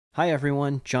Hi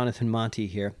everyone, Jonathan Monty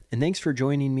here, and thanks for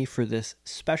joining me for this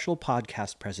special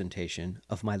podcast presentation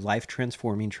of my Life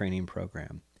Transforming Training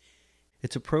Program.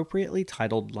 It's appropriately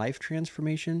titled Life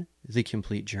Transformation: The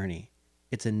Complete Journey.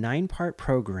 It's a 9-part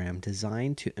program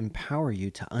designed to empower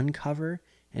you to uncover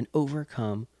and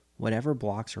overcome whatever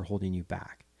blocks are holding you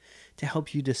back, to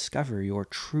help you discover your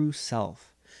true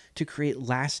self, to create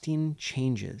lasting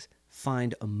changes,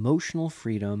 find emotional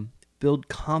freedom, build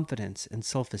confidence and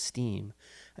self-esteem,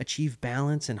 achieve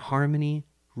balance and harmony,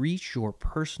 reach your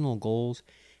personal goals,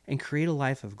 and create a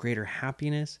life of greater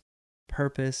happiness,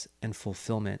 purpose, and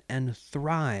fulfillment, and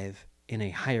thrive in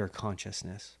a higher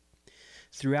consciousness.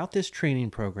 Throughout this training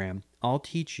program, I'll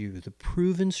teach you the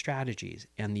proven strategies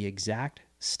and the exact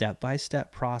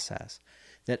step-by-step process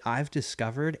that I've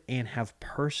discovered and have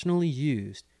personally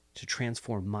used to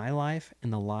transform my life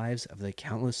and the lives of the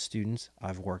countless students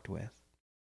I've worked with.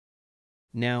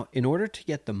 Now, in order to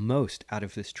get the most out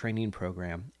of this training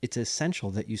program, it's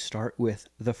essential that you start with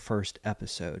the first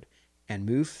episode and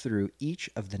move through each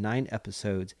of the 9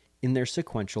 episodes in their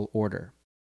sequential order.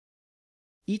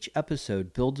 Each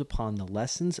episode builds upon the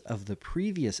lessons of the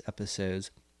previous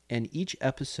episodes, and each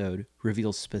episode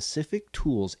reveals specific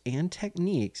tools and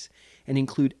techniques and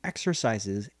include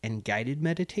exercises and guided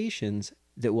meditations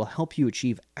that will help you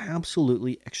achieve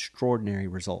absolutely extraordinary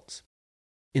results.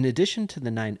 In addition to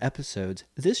the 9 episodes,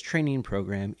 this training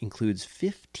program includes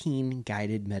 15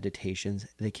 guided meditations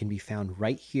that can be found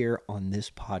right here on this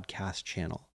podcast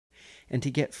channel. And to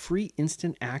get free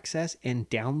instant access and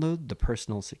download the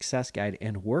Personal Success Guide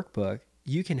and Workbook,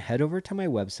 you can head over to my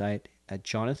website at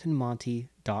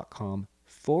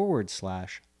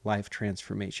jonathanmonty.com/life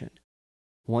transformation.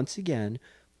 Once again,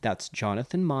 that's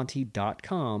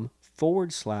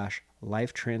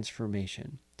jonathanmonty.com/life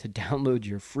transformation. to download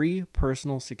your free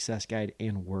Personal Success Guide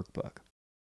and Workbook.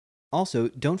 Also,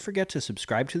 don't forget to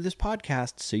subscribe to this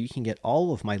podcast so you can get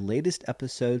all of my latest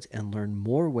episodes and learn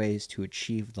more ways to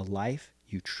achieve the life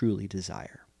you truly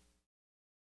desire.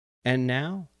 And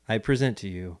now, I present to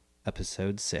you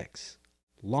Episode 6,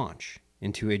 Launch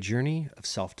into a Journey of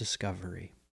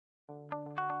Self-Discovery.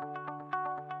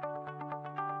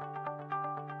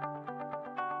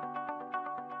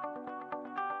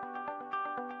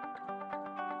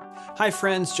 Hi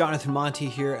friends, Jonathan Monty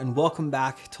here, and welcome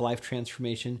back to Life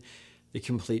Transformation: The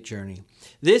Complete Journey.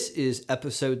 This is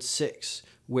episode 6,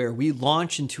 where we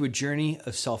launch into a journey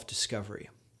of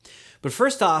self-discovery. But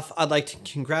first off, I'd like to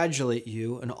congratulate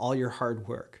you on all your hard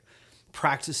work,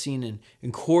 practicing and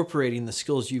incorporating the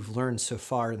skills you've learned so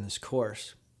far in this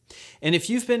course. And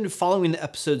if you've been following the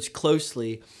episodes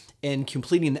closely and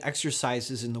completing the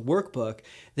exercises in the workbook,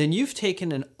 then you've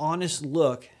taken an honest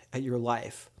look at your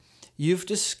life. You've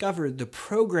discovered the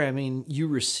programming you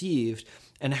received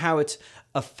and how it's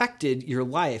affected your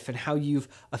life and how you've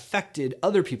affected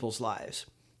other people's lives.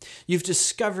 You've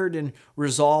discovered and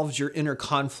resolved your inner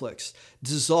conflicts,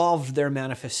 dissolved their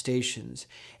manifestations,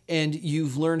 and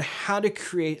you've learned how to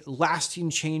create lasting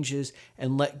changes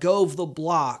and let go of the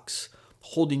blocks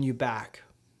holding you back.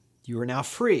 You are now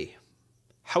free.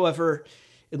 However,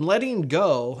 in letting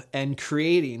go and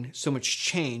creating so much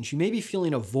change, you may be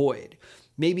feeling a void.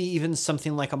 Maybe even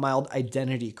something like a mild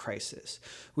identity crisis,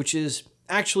 which is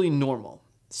actually normal.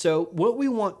 So what we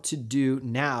want to do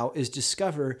now is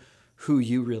discover who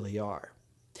you really are.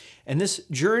 And this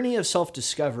journey of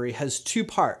self-discovery has 2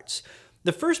 parts.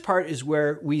 The first part is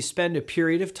where we spend a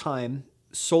period of time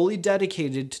solely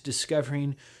dedicated to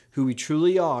discovering who we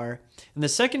truly are. And the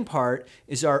second part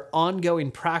is our ongoing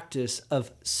practice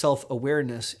of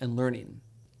self-awareness and learning.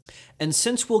 And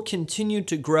since we'll continue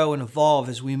to grow and evolve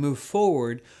as we move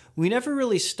forward, we never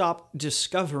really stop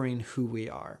discovering who we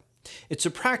are. It's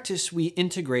a practice we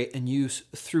integrate and use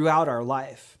throughout our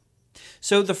life.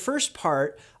 So the first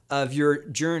part of your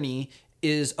journey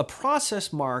is a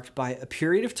process marked by a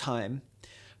period of time,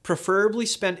 preferably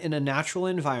spent in a natural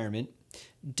environment,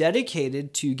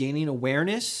 dedicated to gaining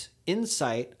awareness,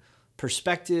 insight,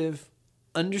 perspective,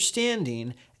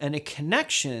 understanding, and a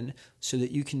connection so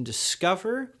that you can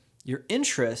discover your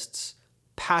interests,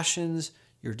 passions,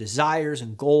 your desires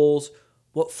and goals,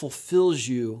 what fulfills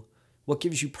you, what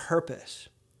gives you purpose.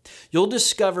 You'll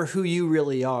discover who you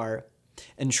really are.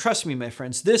 And trust me, my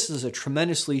friends, this is a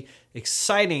tremendously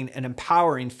exciting and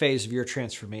empowering phase of your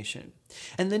transformation.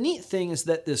 And the neat thing is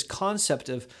that this concept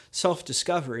of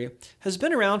self-discovery has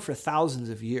been around for thousands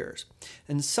of years.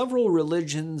 And several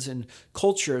religions and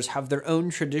cultures have their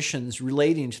own traditions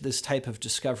relating to this type of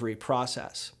discovery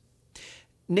process.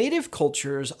 Native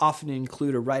cultures often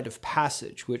include a rite of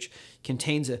passage, which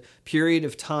contains a period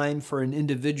of time for an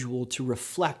individual to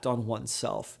reflect on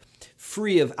oneself,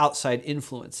 free of outside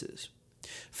influences.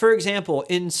 For example,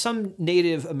 in some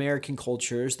Native American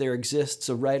cultures, there exists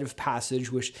a rite of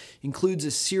passage which includes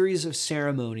a series of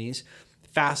ceremonies,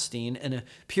 fasting, and a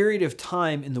period of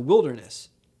time in the wilderness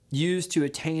used to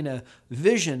attain a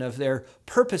vision of their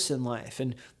purpose in life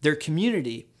and their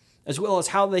community, as well as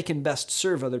how they can best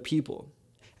serve other people.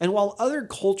 And while other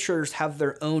cultures have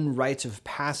their own rites of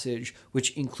passage,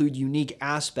 which include unique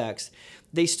aspects,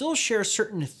 they still share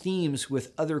certain themes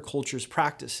with other cultures'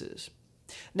 practices.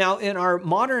 Now, in our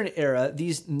modern era,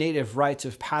 these native rites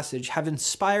of passage have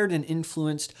inspired and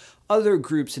influenced other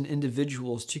groups and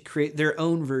individuals to create their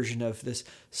own version of this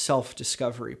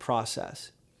self-discovery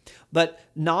process. But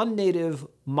non-native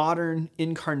modern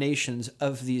incarnations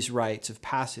of these rites of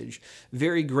passage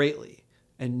vary greatly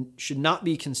and should not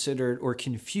be considered or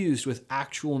confused with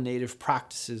actual native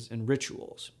practices and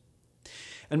rituals.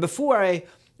 And before I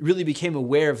really became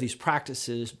aware of these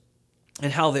practices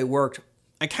and how they worked,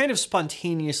 I kind of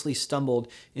spontaneously stumbled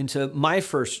into my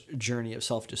first journey of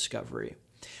self-discovery.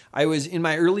 I was in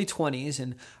my early 20s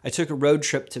and I took a road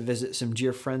trip to visit some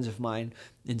dear friends of mine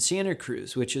in Santa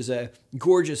Cruz, which is a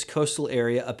gorgeous coastal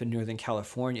area up in Northern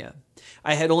California.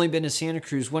 I had only been to Santa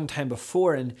Cruz one time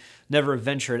before and never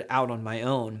ventured out on my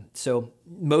own, so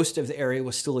most of the area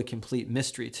was still a complete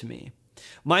mystery to me.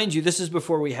 Mind you, this is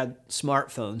before we had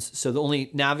smartphones, so the only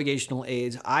navigational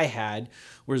aids I had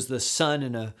was the sun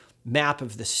and a map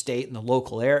of the state and the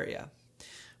local area.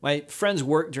 My friends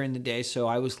worked during the day, so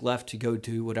I was left to go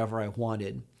do whatever I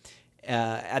wanted.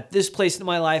 At this place in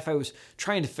my life, I was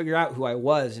trying to figure out who I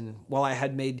was, and while I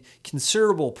had made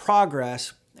considerable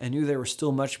progress, I knew there was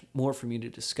still much more for me to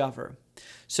discover.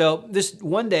 So this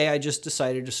one day, I just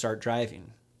decided to start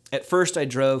driving. At first, I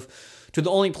drove to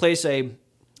the only place I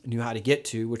knew how to get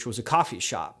to, which was a coffee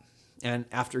shop. And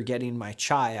after getting my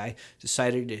chai, I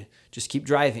decided to just keep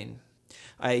driving.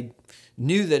 I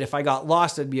knew that if I got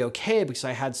lost, I'd be okay because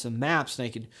I had some maps and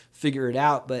I could figure it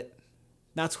out, but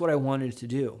that's what I wanted to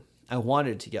do. I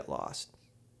wanted to get lost.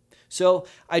 So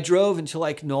I drove until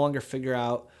I could no longer figure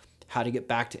out how to get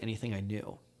back to anything I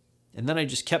knew. And then I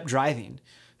just kept driving,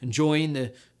 enjoying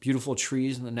the beautiful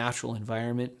trees and the natural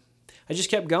environment. I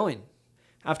just kept going.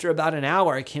 After about an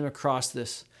hour, I came across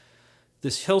this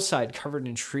hillside covered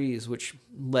in trees, which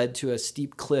led to a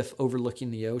steep cliff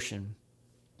overlooking the ocean.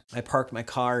 I parked my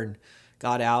car and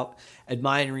got out,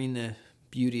 admiring the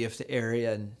beauty of the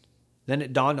area, and then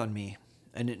it dawned on me.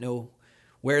 I didn't know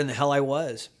where in the hell I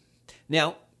was.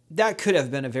 Now, that could have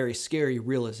been a very scary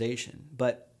realization,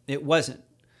 but it wasn't.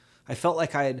 I felt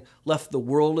like I had left the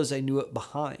world as I knew it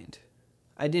behind.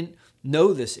 I didn't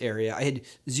know this area. I had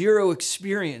zero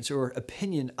experience or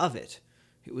opinion of it.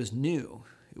 It was new,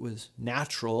 it was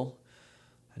natural,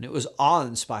 and it was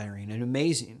awe-inspiring and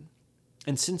amazing.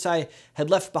 And since I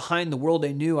had left behind the world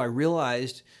I knew, I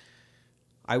realized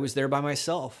I was there by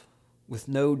myself, with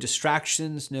no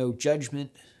distractions, no judgment,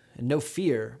 and no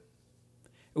fear.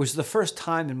 It was the first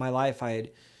time in my life I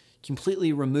had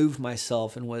completely removed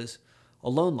myself and was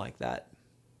alone like that.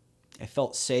 I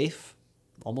felt safe,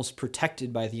 almost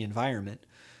protected by the environment,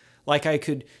 like I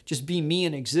could just be me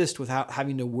and exist without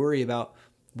having to worry about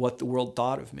what the world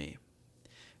thought of me.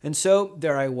 And so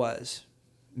there I was,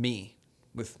 me,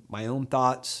 with my own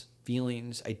thoughts,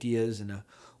 feelings, ideas, and a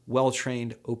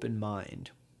well-trained, open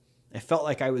mind. I felt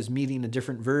like I was meeting a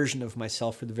different version of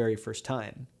myself for the very first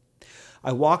time.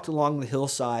 I walked along the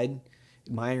hillside,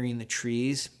 admiring the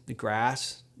trees, the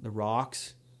grass, the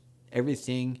rocks,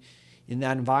 everything in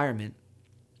that environment.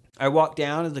 I walked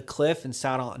down to the cliff and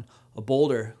sat on a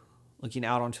boulder, looking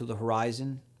out onto the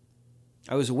horizon.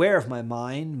 I was aware of my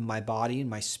mind, my body, and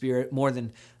my spirit more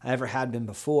than I ever had been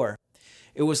before.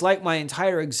 It was like my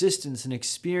entire existence and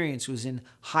experience was in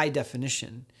high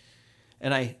definition.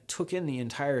 And I took in the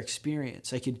entire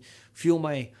experience. I could feel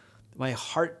my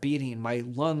heart beating, my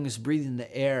lungs breathing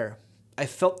the air. I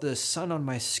felt the sun on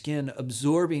my skin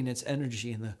absorbing its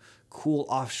energy and the cool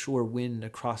offshore wind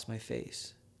across my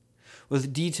face.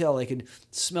 With detail, I could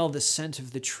smell the scent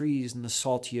of the trees and the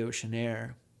salty ocean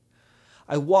air.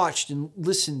 I watched and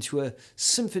listened to a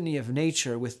symphony of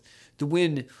nature with the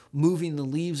wind moving the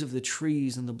leaves of the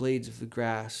trees and the blades of the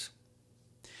grass.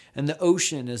 And the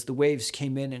ocean as the waves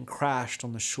came in and crashed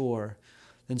on the shore,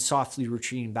 then softly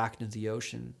retreating back into the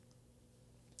ocean.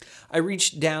 I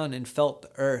reached down and felt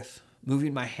the earth,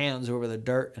 moving my hands over the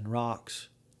dirt and rocks.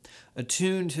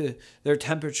 Attuned to their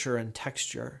temperature and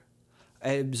texture,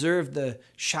 I observed the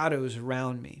shadows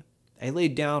around me. I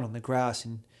laid down on the grass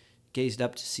and gazed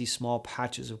up to see small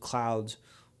patches of clouds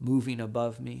moving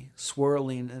above me,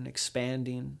 swirling and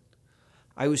expanding.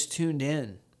 I was tuned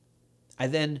in. I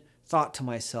then thought to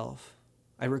myself.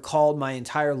 I recalled my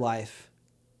entire life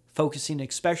focusing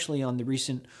especially on the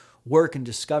recent work and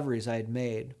discoveries I had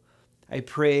made. I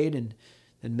prayed and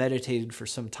meditated for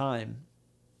some time.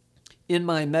 In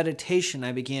my meditation,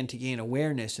 I began to gain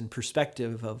awareness and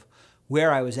perspective of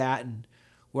where I was at and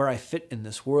where I fit in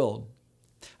this world.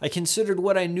 I considered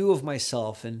what I knew of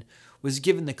myself and was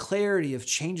given the clarity of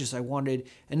changes I wanted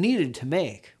and needed to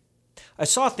make. I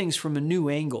saw things from a new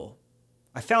angle.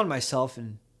 I found myself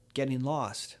in getting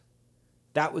lost.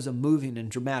 That was a moving and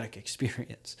dramatic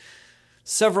experience.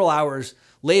 Several hours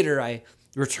later, I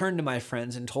returned to my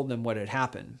friends and told them what had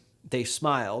happened. They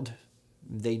smiled.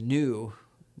 They knew.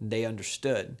 They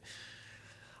understood.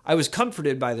 I was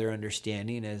comforted by their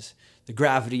understanding as the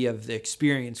gravity of the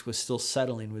experience was still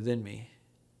settling within me.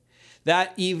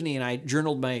 That evening, I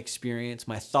journaled my experience,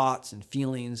 my thoughts and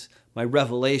feelings, my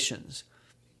revelations.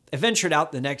 I ventured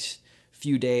out the next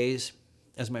few days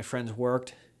as my friends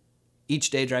worked,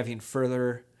 each day driving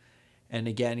further and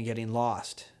again getting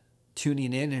lost,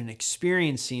 tuning in and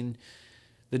experiencing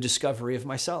the discovery of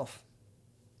myself.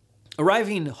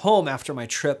 Arriving home after my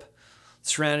trip,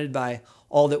 surrounded by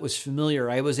all that was familiar,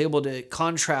 I was able to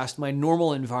contrast my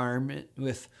normal environment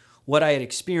with what I had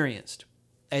experienced.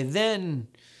 I then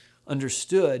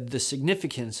understood the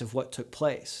significance of what took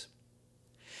place.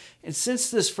 And since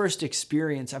this first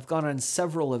experience, I've gone on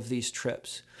several of these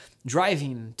trips,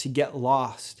 driving to get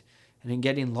lost. And in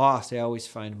getting lost, I always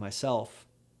find myself.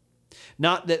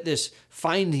 Not that this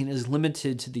finding is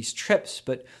limited to these trips,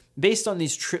 but based on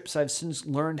these trips, I've since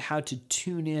learned how to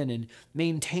tune in and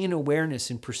maintain awareness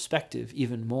and perspective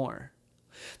even more.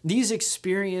 These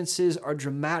experiences are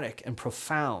dramatic and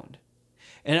profound,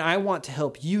 and I want to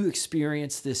help you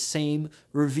experience this same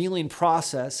revealing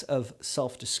process of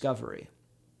self-discovery.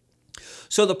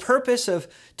 So the purpose of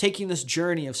taking this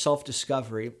journey of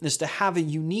self-discovery is to have a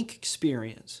unique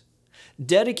experience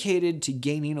dedicated to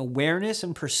gaining awareness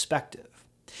and perspective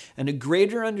and a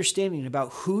greater understanding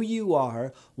about who you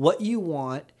are, what you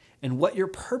want, and what your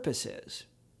purpose is.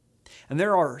 And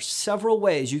there are several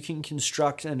ways you can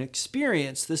construct and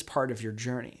experience this part of your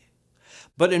journey.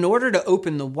 But in order to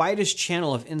open the widest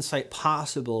channel of insight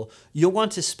possible, you'll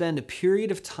want to spend a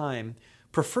period of time,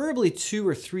 preferably 2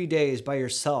 or 3 days by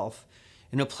yourself,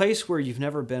 in a place where you've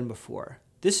never been before.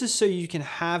 This is so you can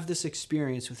have this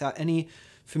experience without any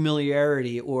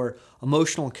familiarity or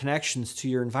emotional connections to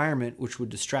your environment, which would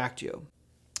distract you.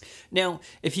 Now,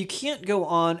 if you can't go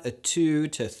on a 2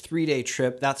 to 3 day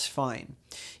trip, that's fine.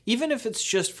 Even if it's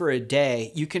just for a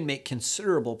day, you can make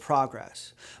considerable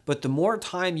progress. But the more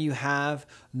time you have,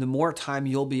 the more time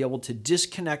you'll be able to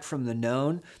disconnect from the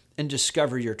known and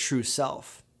discover your true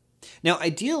self. Now,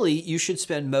 ideally, you should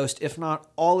spend most, if not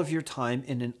all of your time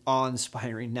in an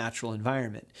awe-inspiring natural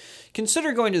environment.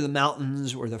 Consider going to the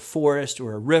mountains or the forest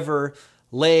or a river,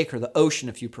 lake, or the ocean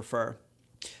if you prefer.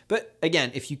 But again,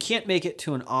 if you can't make it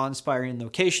to an awe-inspiring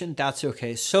location, that's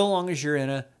okay, so long as you're in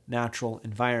a natural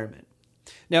environment.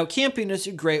 Now, camping is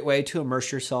a great way to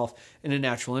immerse yourself in a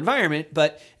natural environment,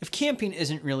 but if camping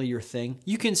isn't really your thing,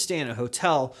 you can stay in a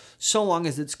hotel so long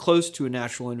as it's close to a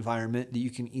natural environment that you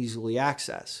can easily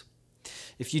access.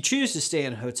 If you choose to stay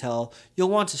in a hotel, you'll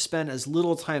want to spend as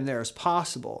little time there as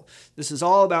possible. This is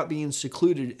all about being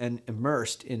secluded and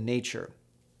immersed in nature.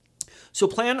 So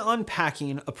plan on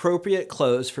packing appropriate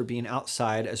clothes for being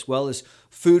outside, as well as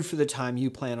food for the time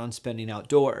you plan on spending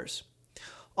outdoors.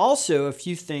 Also, a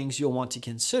few things you'll want to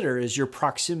consider is your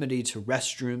proximity to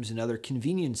restrooms and other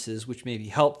conveniences, which may be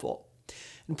helpful.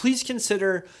 And please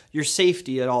consider your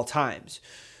safety at all times.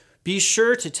 Be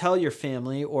sure to tell your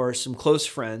family or some close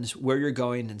friends where you're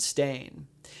going and staying.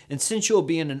 And since you'll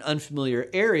be in an unfamiliar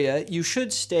area, you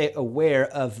should stay aware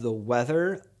of the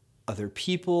weather, other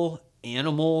people,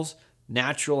 animals,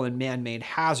 natural and man-made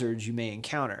hazards you may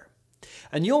encounter.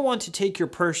 And you'll want to take your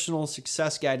personal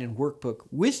success guide and workbook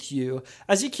with you,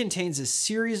 as it contains a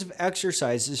series of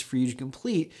exercises for you to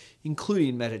complete,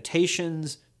 including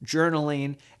meditations,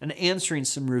 journaling, and answering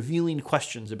some revealing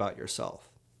questions about yourself.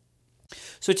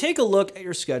 So take a look at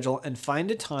your schedule and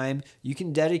find a time you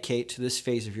can dedicate to this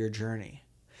phase of your journey.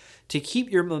 To keep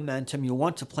your momentum, you'll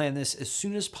want to plan this as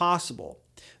soon as possible.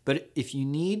 But if you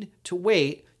need to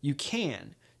wait, you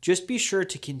can. Just be sure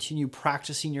to continue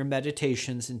practicing your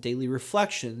meditations and daily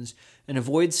reflections and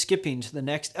avoid skipping to the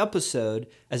next episode,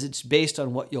 as it's based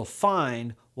on what you'll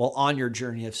find while on your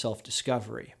journey of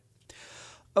self-discovery.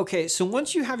 Okay, so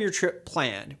once you have your trip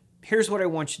planned, here's what I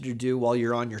want you to do while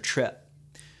you're on your trip.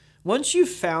 Once you've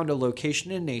found a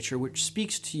location in nature which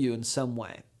speaks to you in some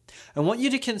way, I want you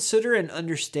to consider and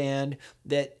understand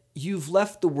that you've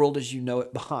left the world as you know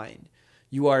it behind.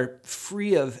 You are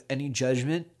free of any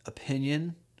judgment,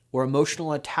 opinion, or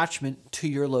emotional attachment to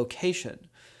your location.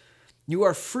 You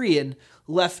are free and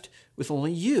left with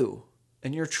only you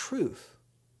and your truth.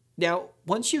 Now,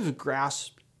 once you've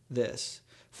grasped this,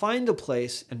 find a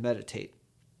place and meditate.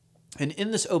 And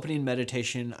in this opening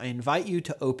meditation, I invite you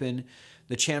to open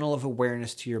the channel of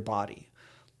awareness to your body,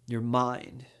 your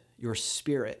mind, your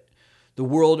spirit, the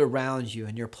world around you,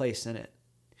 and your place in it.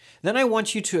 Then I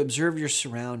want you to observe your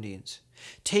surroundings.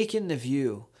 Take in the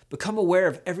view. Become aware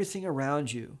of everything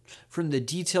around you, from the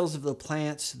details of the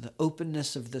plants to the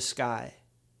openness of the sky.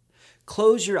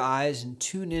 Close your eyes and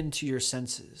tune into your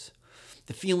senses.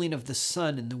 The feeling of the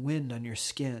sun and the wind on your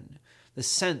skin, the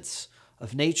sense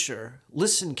of nature.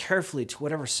 Listen carefully to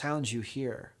whatever sounds you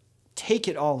hear. Take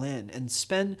it all in and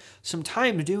spend some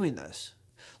time doing this.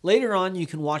 Later on, you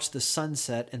can watch the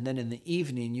sunset, and then in the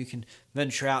evening, you can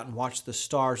venture out and watch the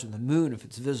stars and the moon if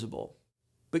it's visible.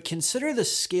 But consider the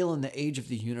scale and the age of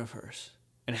the universe,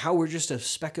 and how we're just a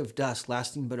speck of dust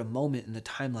lasting but a moment in the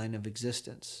timeline of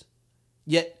existence.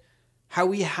 Yet, how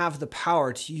we have the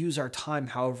power to use our time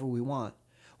however we want.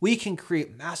 We can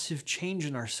create massive change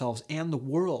in ourselves and the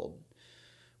world.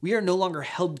 We are no longer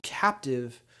held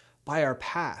captive by our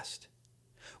past.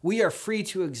 We are free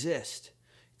to exist,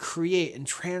 create, and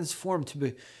transform to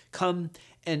become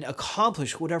and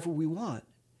accomplish whatever we want.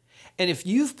 And if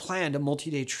you've planned a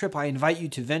multi-day trip, I invite you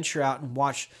to venture out and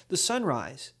watch the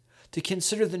sunrise, to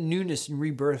consider the newness and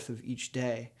rebirth of each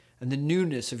day, and the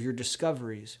newness of your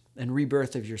discoveries and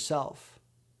rebirth of yourself.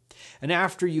 And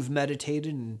after you've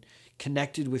meditated and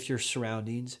connected with your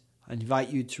surroundings, I invite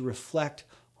you to reflect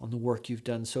on the work you've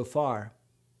done so far,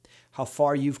 how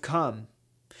far you've come,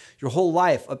 your whole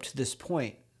life up to this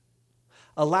point.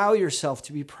 Allow yourself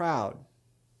to be proud.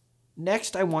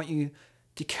 Next, I want you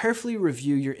to carefully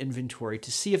review your inventory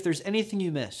to see if there's anything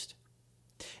you missed.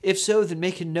 If so, then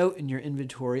make a note in your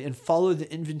inventory and follow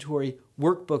the inventory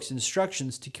workbook's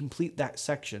instructions to complete that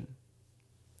section.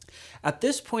 At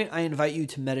this point, I invite you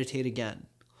to meditate again.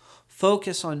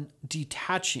 Focus on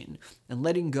detaching and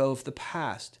letting go of the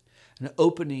past and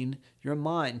opening your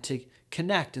mind to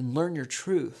connect and learn your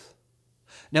truth.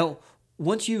 Now,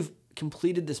 once you've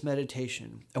completed this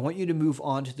meditation, I want you to move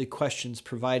on to the questions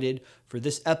provided for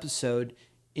this episode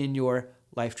in your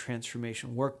Life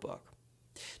Transformation Workbook.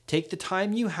 Take the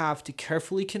time you have to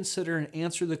carefully consider and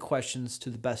answer the questions to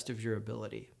the best of your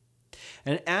ability.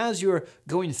 And as you're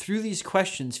going through these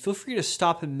questions, feel free to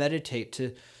stop and meditate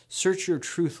to search your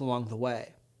truth along the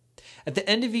way. At the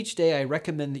end of each day, I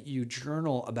recommend that you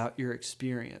journal about your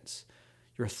experience,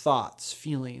 your thoughts,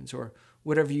 feelings, or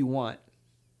whatever you want.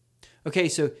 Okay,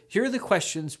 so here are the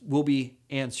questions we'll be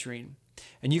answering,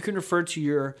 and you can refer to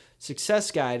your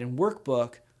success guide and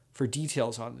workbook for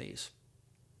details on these.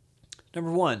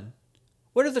 Number 1,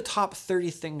 what are the top 30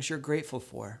 things you're grateful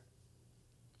for?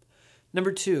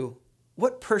 Number 2,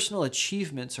 what personal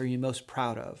achievements are you most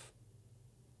proud of?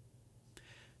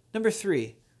 Number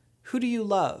 3, who do you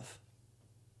love?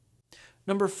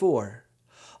 Number 4,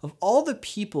 of all the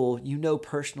people you know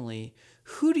personally,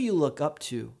 who do you look up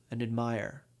to and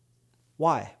admire?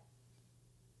 Why?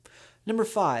 Number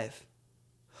 5,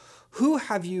 who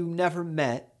have you never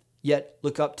met yet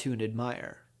look up to and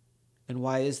admire? And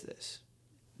why is this?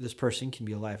 This person can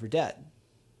be alive or dead.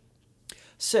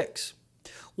 6,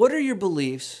 what are your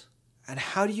beliefs and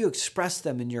how do you express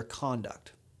them in your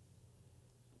conduct?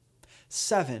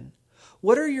 7,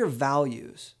 what are your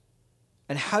values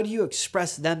and how do you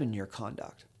express them in your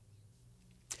conduct?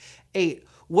 8,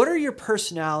 what are your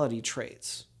personality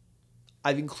traits?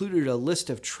 I've included a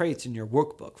list of traits in your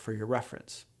workbook for your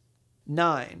reference.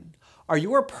 9, are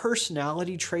your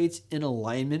personality traits in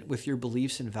alignment with your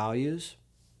beliefs and values?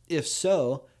 If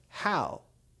so, how?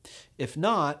 If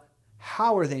not,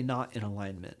 how are they not in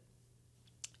alignment?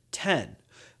 10,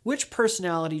 which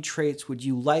personality traits would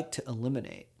you like to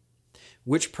eliminate?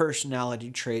 Which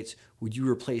personality traits would you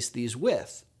replace these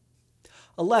with?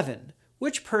 11,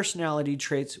 which personality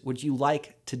traits would you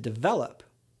like to develop?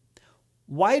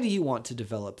 Why do you want to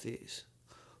develop these?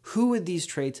 Who would these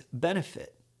traits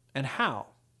benefit and how?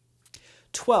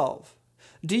 12,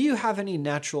 do you have any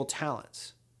natural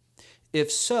talents?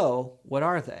 If so, what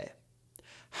are they?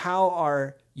 How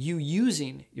are you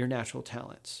using your natural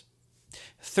talents?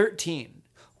 13,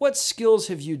 what skills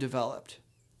have you developed?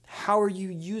 How are you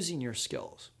using your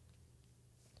skills?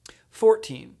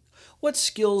 14, what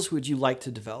skills would you like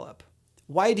to develop?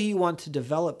 Why do you want to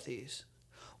develop these?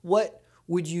 What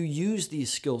would you use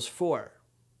these skills for?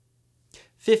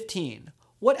 15,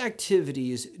 what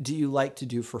activities do you like to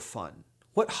do for fun?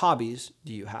 What hobbies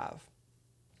do you have?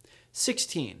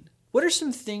 16, what are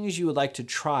some things you would like to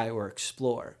try or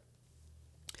explore?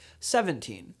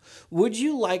 17, would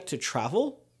you like to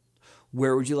travel?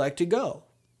 Where would you like to go?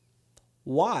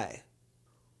 Why?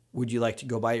 Would you like to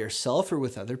go by yourself or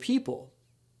with other people?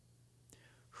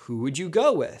 Who would you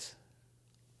go with?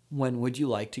 When would you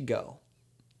like to go?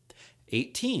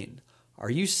 18. Are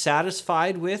you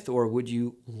satisfied with or would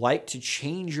you like to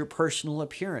change your personal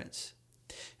appearance?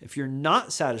 If you're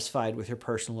not satisfied with your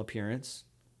personal appearance,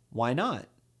 why not?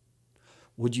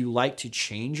 Would you like to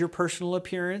change your personal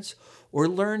appearance or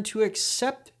learn to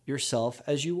accept yourself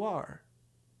as you are?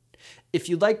 If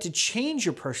you'd like to change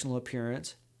your personal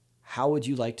appearance, how would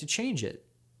you like to change it?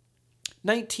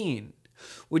 19.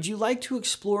 Would you like to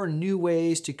explore new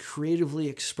ways to creatively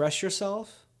express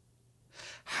yourself?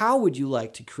 How would you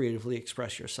like to creatively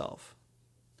express yourself?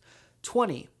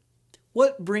 20.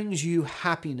 What brings you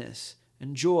happiness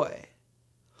and joy?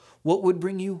 What would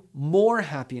bring you more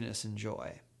happiness and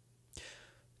joy?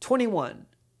 21.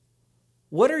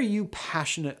 What are you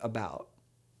passionate about?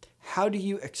 How do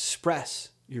you express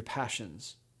your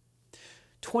passions?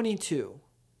 22.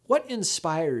 What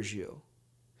inspires you?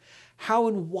 How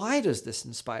and why does this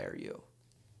inspire you?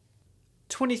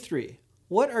 23.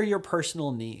 What are your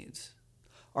personal needs?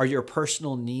 Are your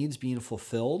personal needs being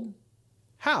fulfilled?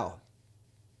 How?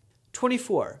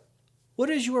 24. What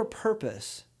is your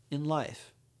purpose in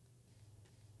life?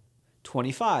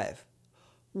 25.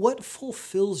 What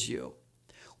fulfills you?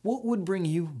 What would bring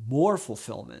you more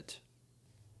fulfillment?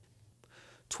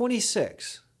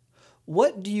 26.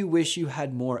 What do you wish you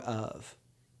had more of?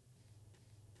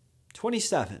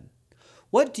 27.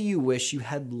 What do you wish you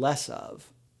had less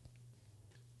of?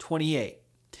 28.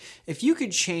 If you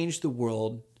could change the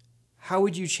world, how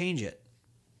would you change it?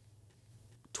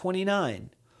 29.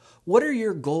 What are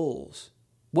your goals?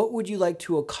 What would you like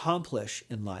to accomplish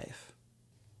in life?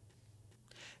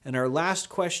 And our last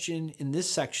question in this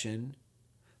section,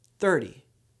 30.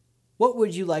 What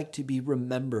would you like to be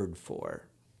remembered for?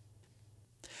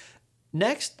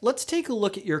 Next, let's take a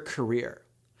look at your career.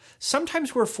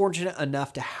 Sometimes we're fortunate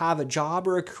enough to have a job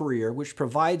or a career which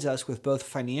provides us with both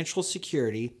financial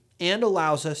security and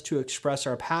allows us to express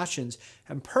our passions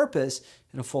and purpose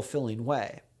in a fulfilling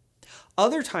way.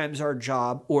 Other times our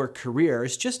job or career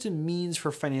is just a means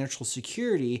for financial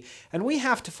security, and we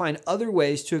have to find other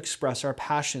ways to express our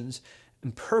passions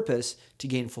and purpose to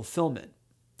gain fulfillment.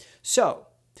 So,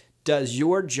 does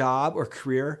your job or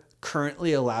career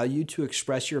currently allow you to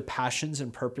express your passions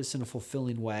and purpose in a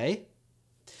fulfilling way?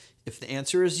 If the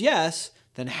answer is yes,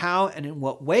 then how and in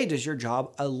what way does your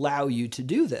job allow you to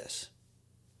do this?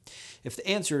 If the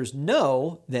answer is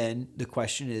no, then the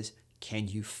question is, can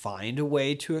you find a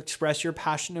way to express your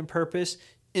passion and purpose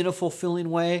in a fulfilling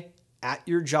way at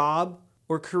your job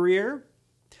or career?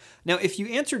 Now, if you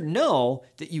answered no,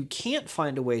 that you can't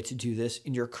find a way to do this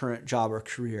in your current job or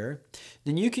career,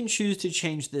 then you can choose to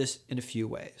change this in a few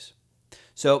ways.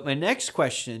 So my next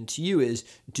question to you is,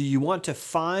 do you want to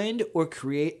find or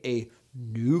create a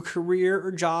new career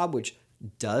or job which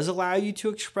does allow you to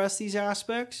express these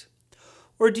aspects?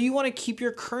 Or do you want to keep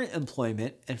your current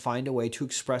employment and find a way to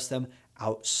express them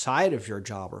outside of your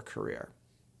job or career?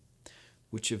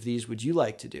 Which of these would you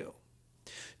like to do?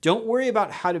 Don't worry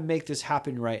about how to make this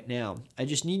happen right now. I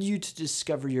just need you to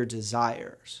discover your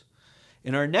desires.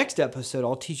 In our next episode,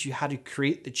 I'll teach you how to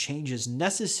create the changes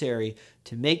necessary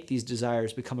to make these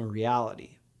desires become a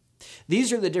reality.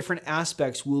 These are the different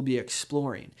aspects we'll be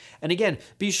exploring. And again,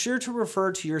 be sure to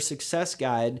refer to your success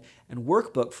guide and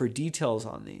workbook for details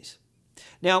on these.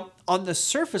 Now, on the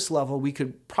surface level, we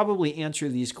could probably answer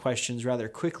these questions rather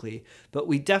quickly, but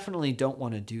we definitely don't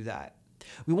want to do that.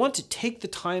 We want to take the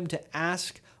time to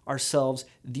ask ourselves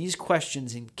these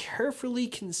questions and carefully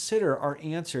consider our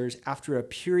answers after a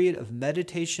period of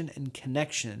meditation and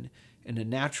connection in a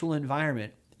natural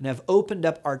environment and have opened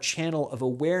up our channel of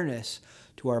awareness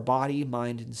to our body,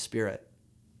 mind, and spirit.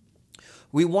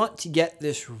 We want to get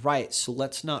this right, so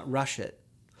let's not rush it.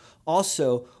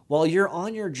 Also, while you're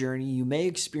on your journey, you may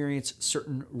experience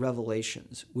certain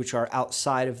revelations, which are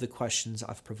outside of the questions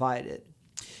I've provided.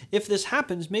 If this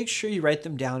happens, make sure you write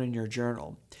them down in your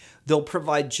journal. They'll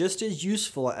provide just as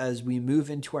useful as we move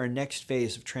into our next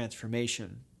phase of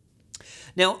transformation.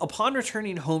 Now, upon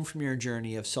returning home from your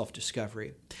journey of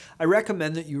self-discovery, I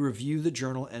recommend that you review the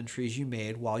journal entries you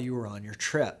made while you were on your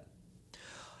trip.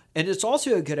 And it's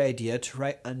also a good idea to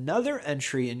write another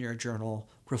entry in your journal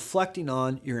reflecting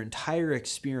on your entire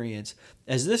experience,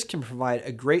 as this can provide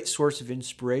a great source of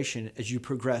inspiration as you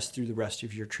progress through the rest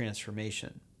of your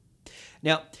transformation.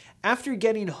 Now, after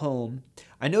getting home,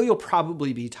 I know you'll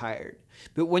probably be tired,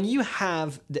 but when you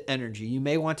have the energy, you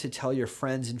may want to tell your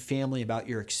friends and family about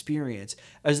your experience,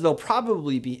 as they'll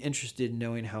probably be interested in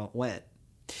knowing how it went.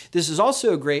 This is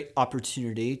also a great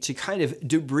opportunity to kind of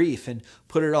debrief and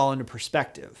put it all into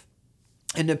perspective.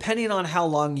 And depending on how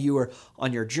long you are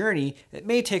on your journey, it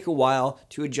may take a while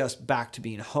to adjust back to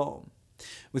being home.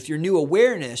 With your new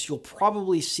awareness, you'll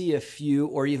probably see a few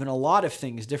or even a lot of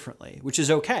things differently, which is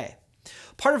okay.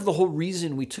 Part of the whole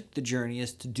reason we took the journey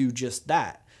is to do just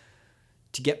that,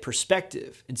 to get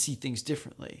perspective and see things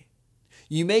differently.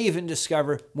 You may even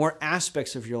discover more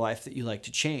aspects of your life that you like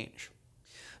to change.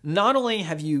 Not only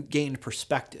have you gained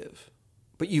perspective,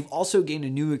 but you've also gained a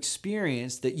new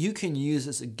experience that you can use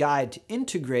as a guide to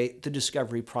integrate the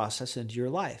discovery process into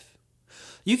your life.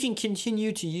 You can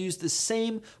continue to use the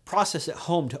same process at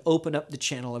home to open up the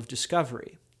channel of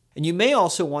discovery. And you may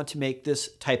also want to make this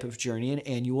type of journey an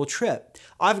annual trip.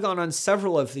 I've gone on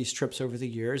several of these trips over the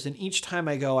years, and each time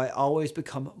I go, I always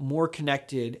become more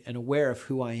connected and aware of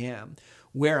who I am,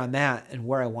 where I'm at, and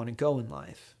where I want to go in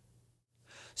life.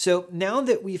 So now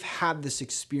that we've had this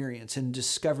experience and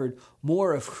discovered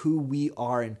more of who we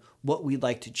are and what we'd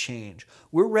like to change,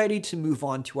 we're ready to move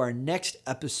on to our next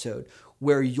episode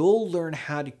where you'll learn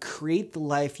how to create the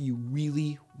life you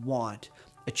really want,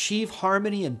 achieve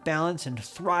harmony and balance, and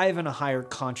thrive in a higher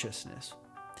consciousness.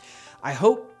 I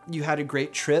hope you had a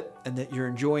great trip and that you're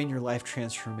enjoying your life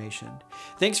transformation.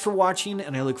 Thanks for watching,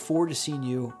 and I look forward to seeing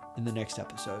you in the next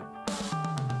episode.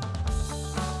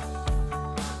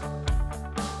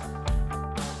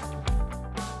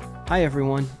 Hi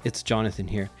everyone, it's Jonathan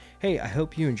here. Hey, I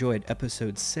hope you enjoyed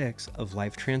episode 6 of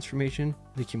Life Transformation,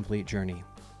 The Complete Journey.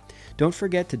 Don't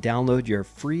forget to download your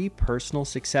free personal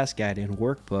success guide and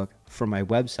workbook from my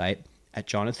website at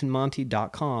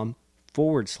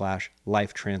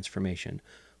jonathanmonty.com/life transformation.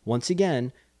 Once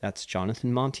again, that's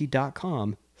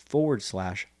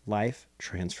jonathanmonty.com/life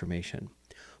transformation.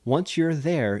 Once you're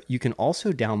there, you can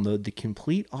also download the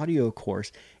complete audio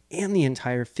course and the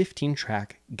entire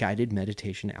 15-track guided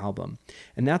meditation album.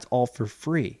 And that's all for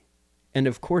free. And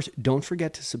of course, don't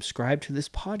forget to subscribe to this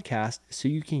podcast so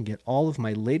you can get all of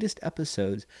my latest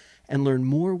episodes and learn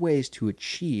more ways to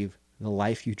achieve the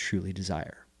life you truly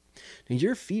desire. Now,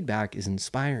 your feedback is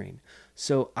inspiring,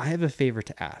 so I have a favor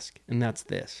to ask, and that's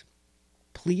this.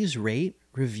 Please rate,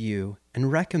 review,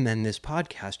 and recommend this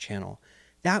podcast channel.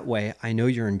 That way, I know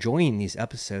you're enjoying these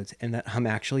episodes and that I'm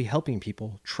actually helping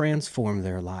people transform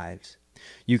their lives.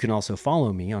 You can also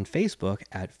follow me on Facebook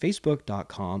at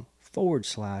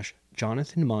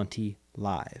facebook.com/Jonathan Monty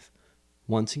Live.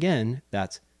 Once again,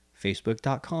 that's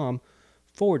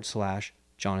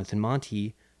facebook.com/Jonathan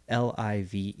Monty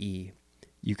Live.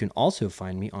 You can also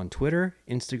find me on Twitter,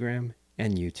 Instagram,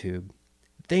 and YouTube.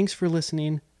 Thanks for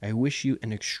listening. I wish you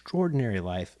an extraordinary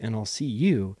life, and I'll see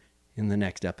you in the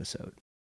next episode.